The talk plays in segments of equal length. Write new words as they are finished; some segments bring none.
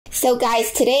So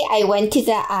guys, today I went to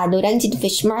the Norangjin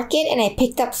fish market and I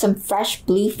picked up some fresh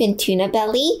bluefin tuna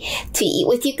belly to eat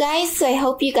with you guys. So I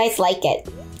hope you guys like it.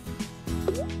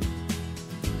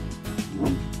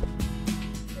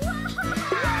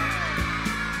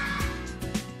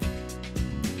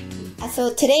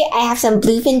 So today I have some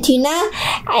bluefin tuna.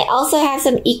 I also have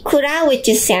some Ikura, which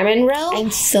is salmon roe. I'm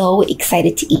so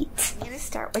excited to eat. I'm gonna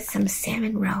start with some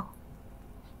salmon roe.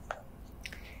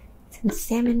 Some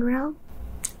salmon roe.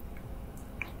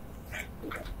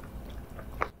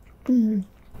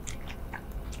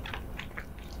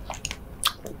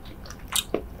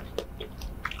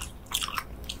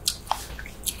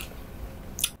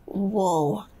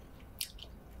 Whoa.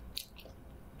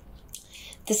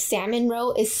 The salmon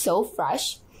roe is so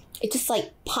fresh. It just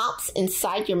like pops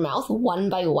inside your mouth one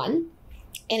by one.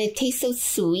 And it tastes so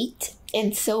sweet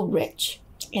and so rich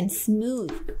and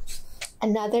smooth.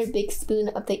 Another big spoon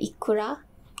of the Ikura.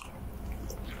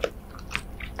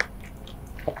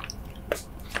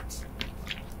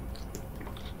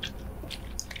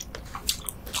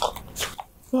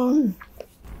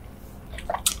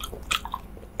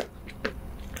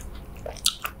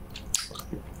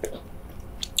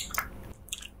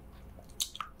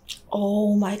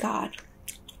 Oh my god.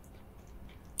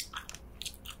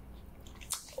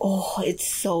 Oh, it's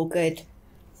so good.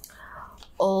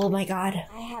 Oh my god.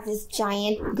 I have this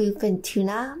giant bluefin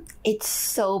tuna. It's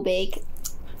so big.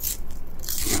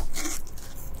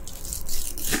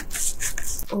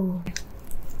 Oh.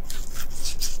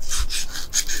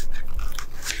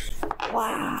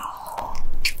 Wow.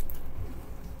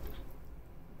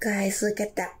 Guys, look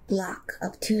at that block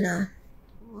of tuna.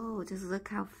 Whoa, just look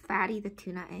how fatty the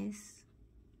tuna is.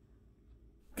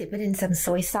 Dip it in some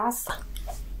soy sauce.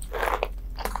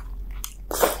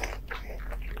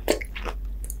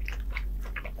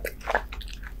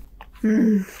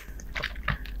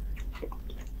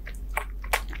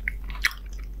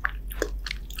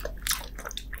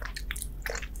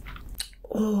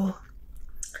 Oh,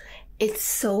 it's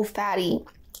so fatty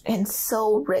and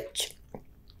so rich.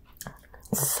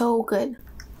 So good.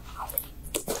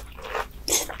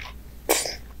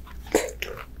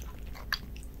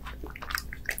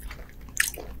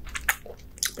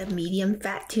 The medium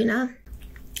fat tuna.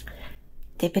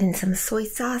 Dip it in some soy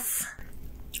sauce.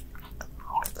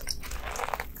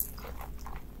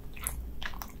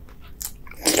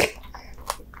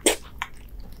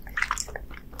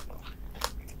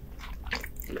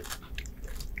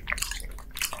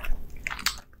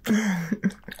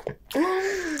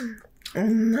 Oh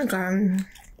my god.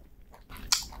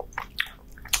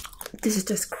 This is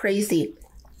just crazy.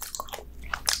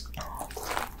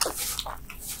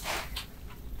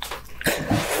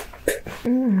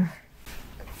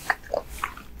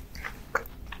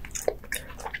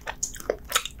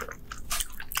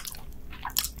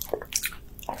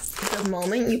 The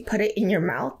moment you put it in your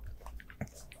mouth,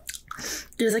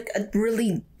 there's like a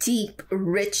really deep,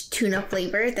 rich tuna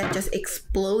flavor that just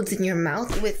explodes in your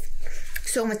mouth with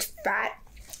so much fat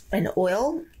and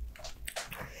oil.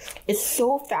 It's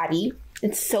so fatty.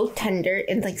 It's so tender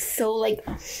and like so like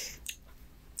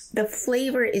the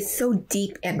flavor is so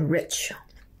deep and rich.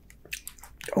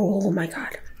 Oh my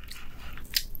god.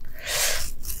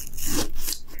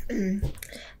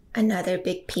 Another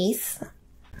big piece.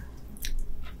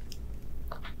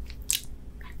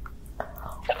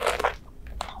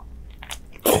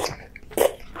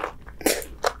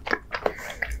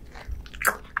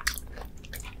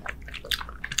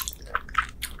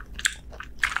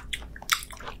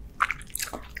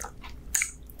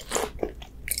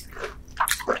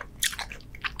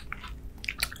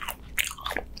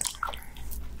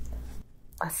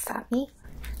 Wasabi.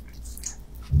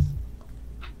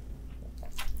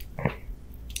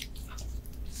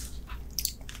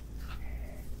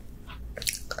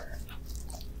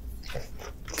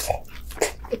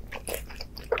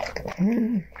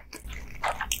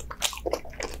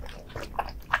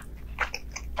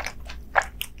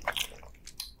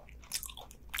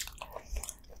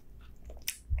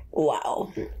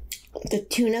 Wow. The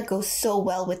tuna goes so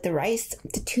well with the rice.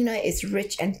 The tuna is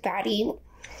rich and fatty.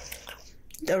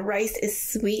 The rice is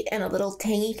sweet and a little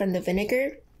tangy from the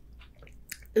vinegar.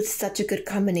 It's such a good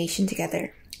combination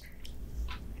together.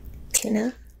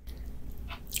 Tuna.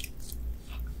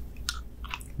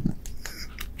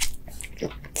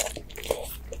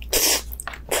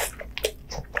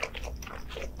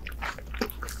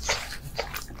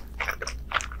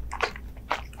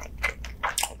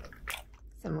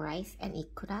 Some rice and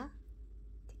Ikura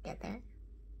together.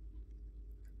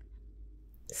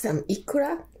 Some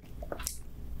Ikura.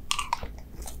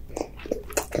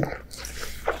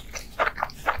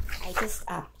 I just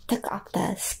took off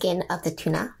the skin of the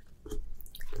tuna.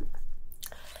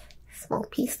 Small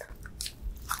piece.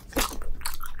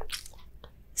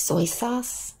 Soy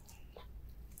sauce.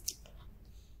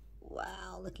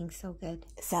 Wow, looking so good.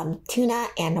 Some tuna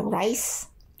and rice.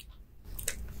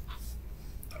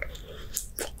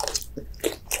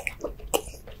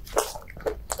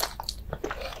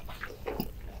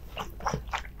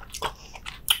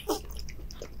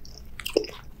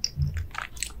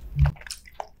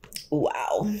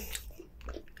 Wow.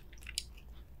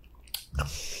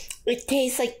 It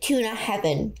tastes like tuna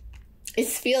heaven. It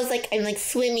feels like I'm like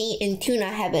swimming in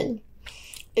tuna heaven.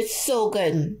 It's so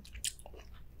good.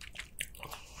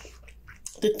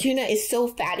 The tuna is so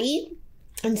fatty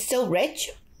and so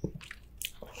rich.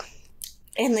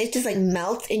 And it just like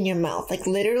melts in your mouth. Like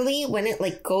literally when it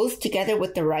like goes together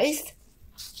with the rice,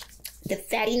 the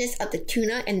fattiness of the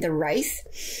tuna and the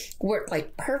rice work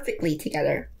like perfectly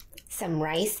together. Some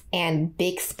rice and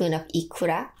big spoon of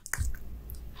Ikura.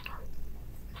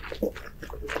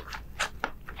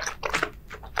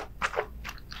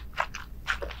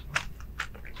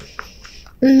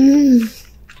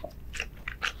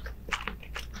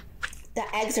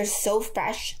 The eggs are so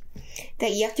fresh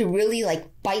that you have to really like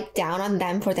bite down on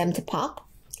them for them to pop.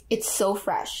 It's so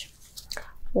fresh.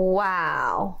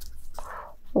 Wow.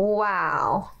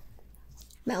 Wow.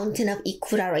 Mountain of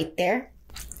Ikura right there.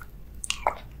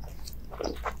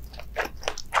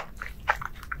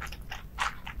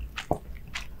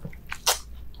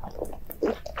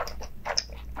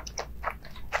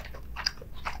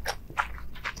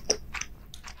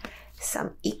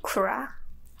 Some Ikura.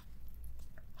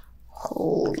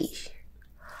 Holy.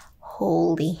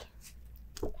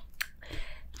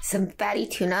 Some fatty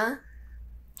tuna.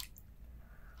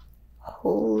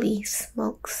 Holy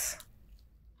smokes.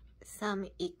 Some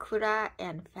Ikura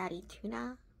and fatty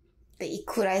tuna. The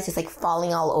Ikura is just like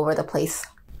falling all over the place.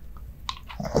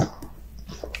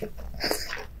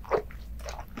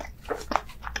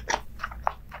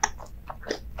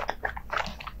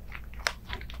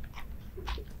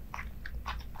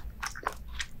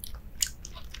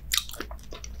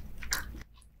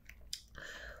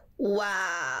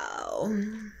 Wow.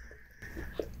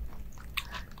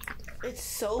 It's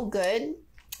so good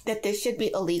that this should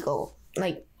be illegal.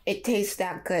 Like, it tastes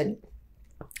that good.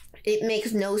 It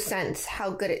makes no sense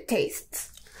how good it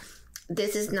tastes.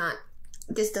 This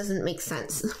doesn't make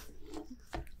sense.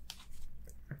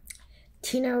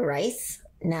 Tuna rice.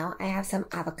 Now I have some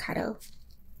avocado.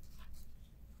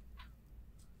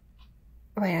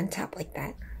 Right on top like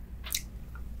that.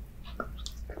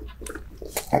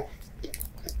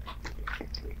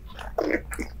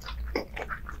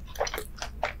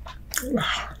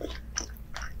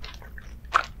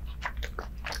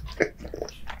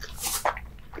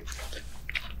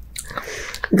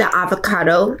 The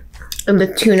avocado and the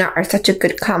tuna are such a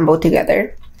good combo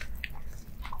together.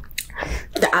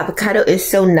 The avocado is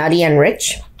so nutty and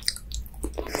rich.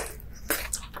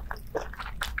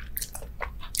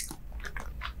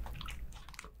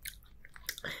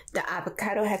 The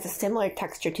avocado has a similar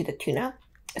texture to the tuna,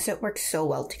 so it works so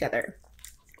well together.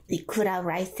 The Ikura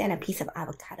rice and a piece of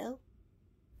avocado.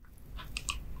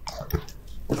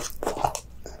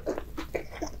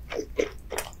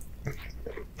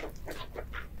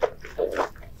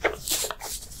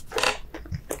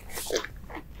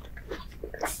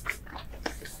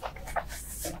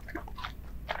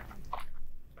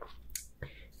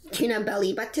 Tuna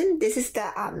belly button. This is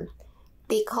the,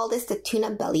 they call this the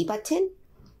tuna belly button.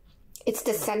 It's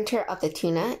the center of the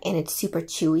tuna and it's super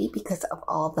chewy because of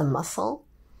all the muscle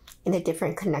and the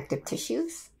different connective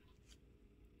tissues.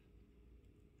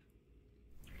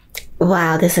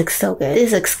 Wow, this looks so good.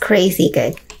 This looks crazy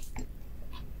good.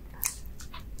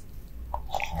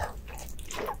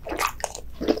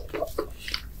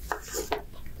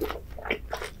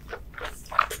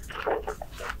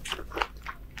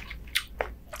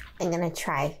 I'm gonna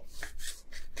try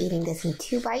eating this in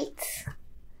 2 bites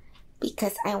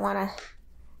because I wanna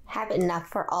have enough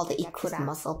for all the Ikura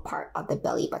muscle part of the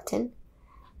belly button.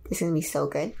 This is gonna be so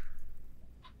good.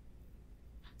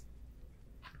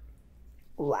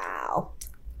 Wow.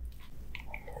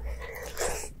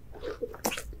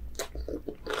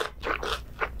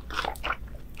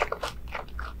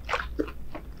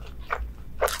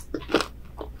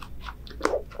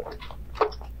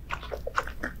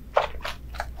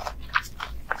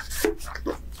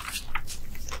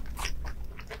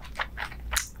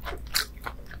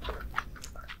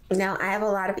 Now I have a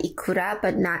lot of Ikura,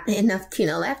 but not enough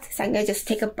tuna left. So I'm gonna just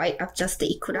take a bite of just the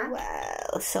Ikura.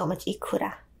 Wow, so much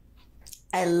Ikura.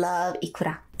 I love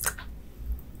Ikura.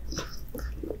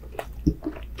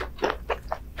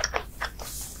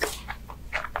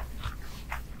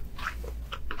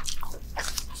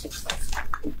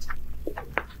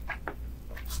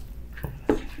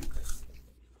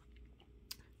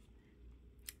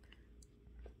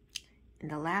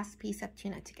 last piece of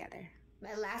tuna together.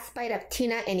 My last bite of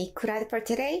tuna and ikura for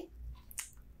today.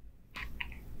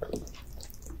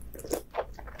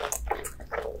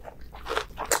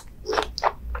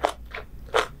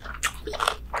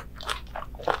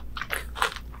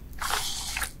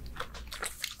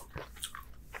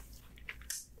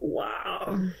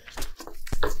 Wow.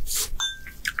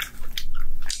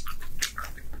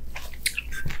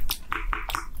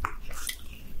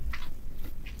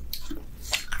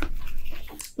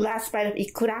 Last bite of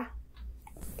ikura.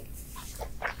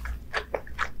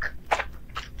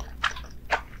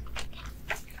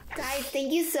 Guys,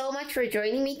 thank you so much for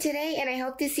joining me today, and I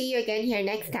hope to see you again here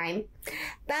next time.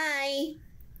 Bye!